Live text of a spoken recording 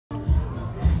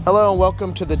Hello and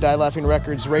welcome to the Die Laughing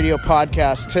Records radio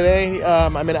podcast. Today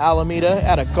I'm in Alameda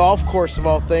at a golf course of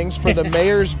all things for the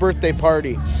mayor's birthday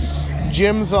party.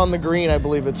 Jim's on the Green, I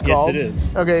believe it's called. Yes, it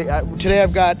is. Okay, today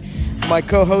I've got my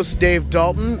co-host Dave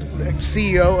Dalton,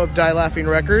 CEO of Die Laughing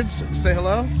Records. Say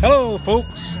hello. Hello,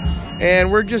 folks.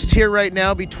 And we're just here right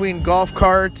now between golf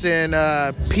carts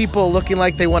and people looking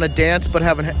like they want to dance but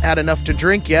haven't had enough to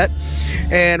drink yet.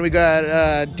 And we got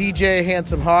DJ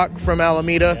Handsome Hawk from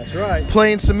Alameda. That's right.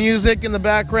 Playing some music in the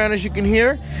background, as you can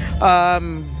hear.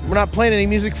 We're not playing any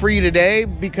music for you today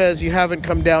because you haven't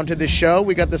come down to this show.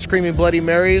 We got the Screaming Bloody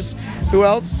Marys. Who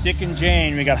else? Dick and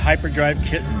Jane. We got Hyperdrive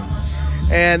Kittens.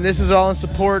 And this is all in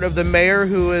support of the mayor,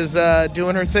 who is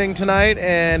doing her thing tonight.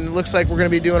 And looks like we're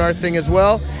going to be doing our thing as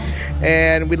well.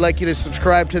 And we'd like you to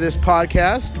subscribe to this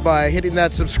podcast by hitting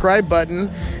that subscribe button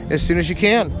as soon as you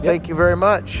can. Yep. Thank you very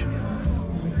much.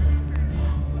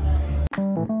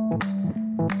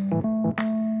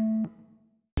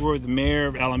 We're the mayor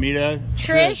of Alameda,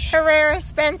 Trish Herrera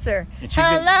Spencer. She's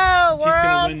Hello, world.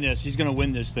 going to win this. She's going to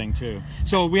win this thing, too.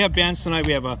 So we have bands tonight.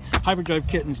 We have Hyperdrive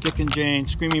Kittens, Dick and Jane,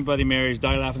 Screaming Bloody Marys,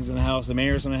 Die Laughing's in the house, the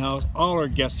mayor's in the house. All our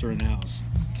guests are in the house.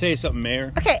 Say something,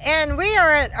 Mayor. Okay, and we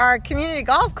are at our community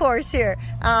golf course here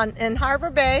in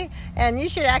Harbor Bay, and you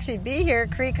should actually be here,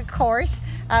 Creek Course.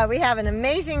 We have an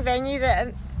amazing venue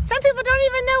that some people don't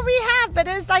even know we have, but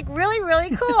it's like really,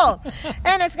 really cool.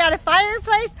 And it's got a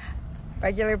fireplace,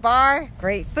 regular bar,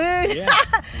 great food. Yeah.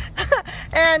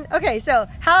 And okay, so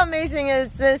how amazing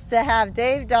is this to have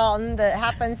Dave Dalton, that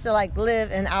happens to like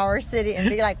live in our city and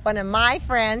be like one of my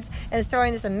friends, and is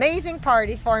throwing this amazing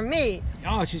party for me.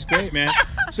 Oh, she's great, man.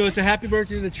 So it's a happy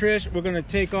birthday to Trish. We're going to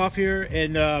take off here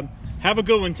and have a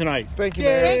good one tonight. Thank you,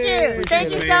 Mayor. Thank you. Appreciate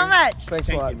Thank it, you Mayor. so much. Thanks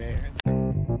a lot. Thank you, Mayor.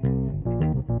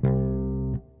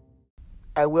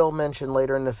 I will mention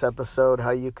later in this episode how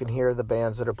you can hear the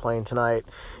bands that are playing tonight.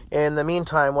 In the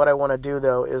meantime, what I want to do,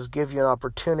 though, is give you an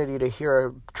opportunity to hear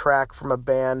a track from a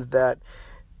band that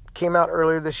came out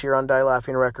earlier this year on Die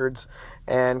Laughing Records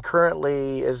and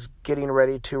currently is getting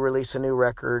ready to release a new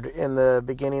record in the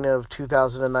beginning of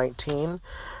 2019.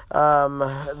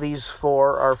 These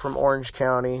four are from Orange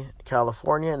County,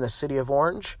 California, in the city of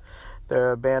Orange.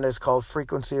 The band is called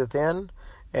Frequency Within.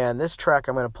 And this track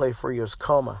I'm going to play for you is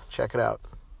Coma. Check it out.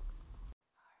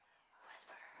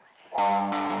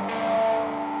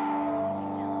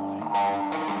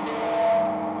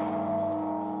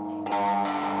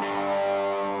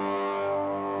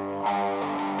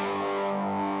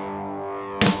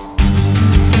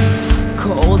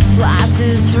 Cold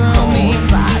slices through me.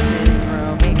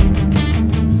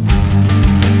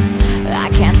 I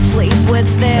can't sleep with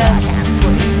this.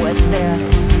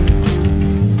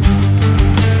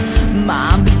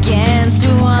 Mom begins to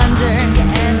wonder,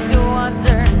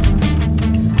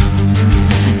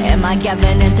 am I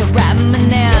giving into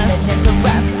reminisce?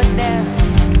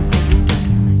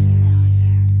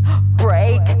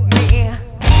 Break me.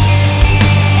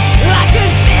 I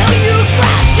could feel you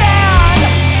crashing,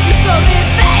 slowly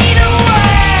fade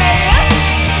away.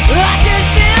 I could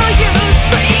feel you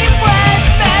scream with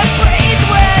me, breathe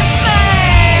with me.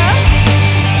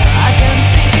 I can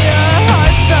see your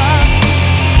heart stop.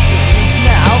 It's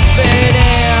now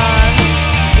fading.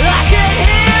 I can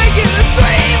hear you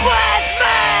scream with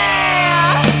me.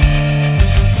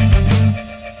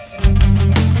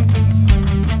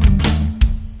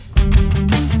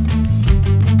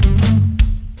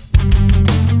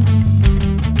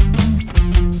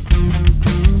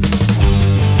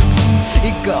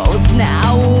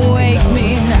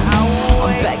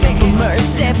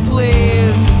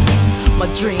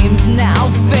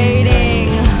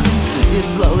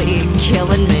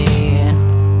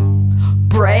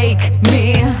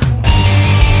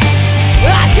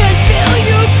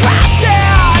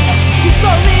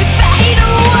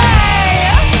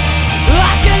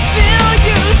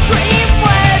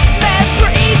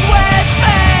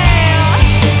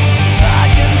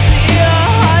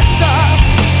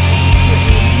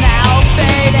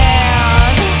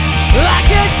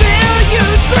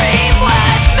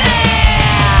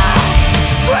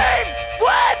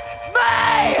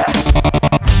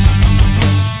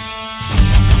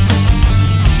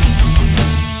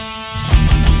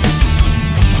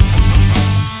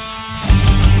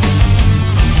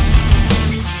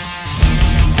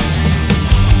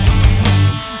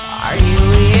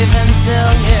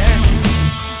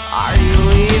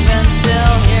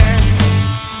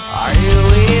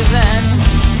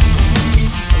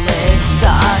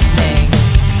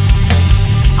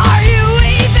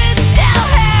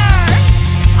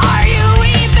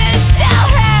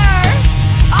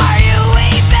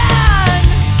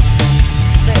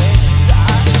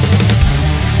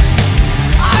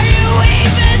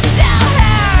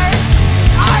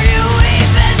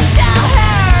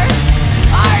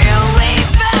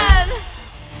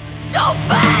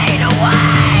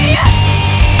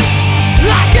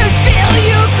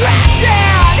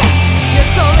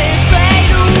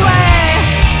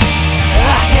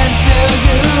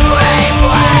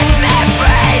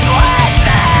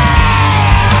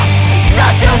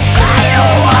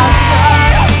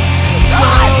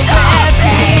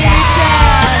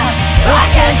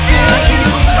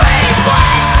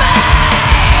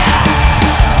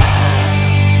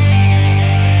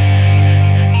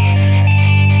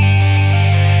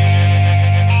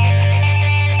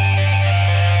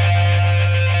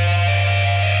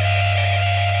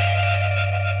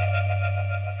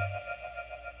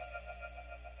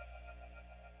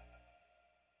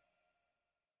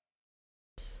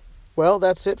 Well,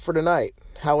 that's it for tonight.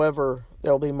 However,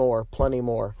 there'll be more, plenty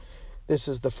more. This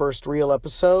is the first real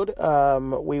episode.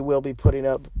 We will be putting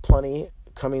up plenty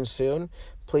coming soon.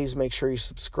 Please make sure you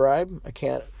subscribe. I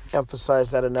can't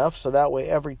emphasize that enough. So that way,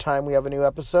 every time we have a new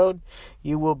episode,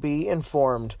 you will be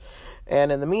informed.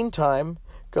 And in the meantime,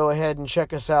 go ahead and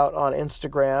check us out on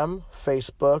Instagram,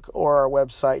 Facebook, or our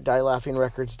website,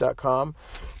 dielaughingrecords.com.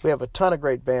 We have a ton of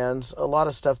great bands, a lot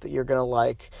of stuff that you're going to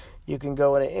like. You can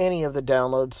go into any of the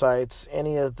download sites,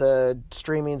 any of the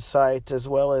streaming sites, as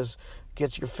well as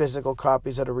get your physical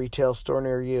copies at a retail store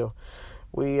near you.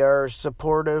 We are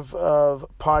supportive of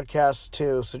podcasts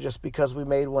too, so just because we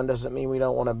made one doesn't mean we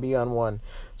don't want to be on one.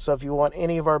 So if you want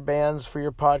any of our bands for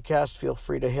your podcast, feel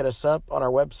free to hit us up on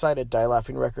our website at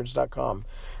dielaughingrecords.com.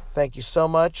 Thank you so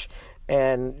much,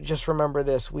 and just remember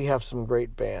this, we have some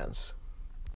great bands.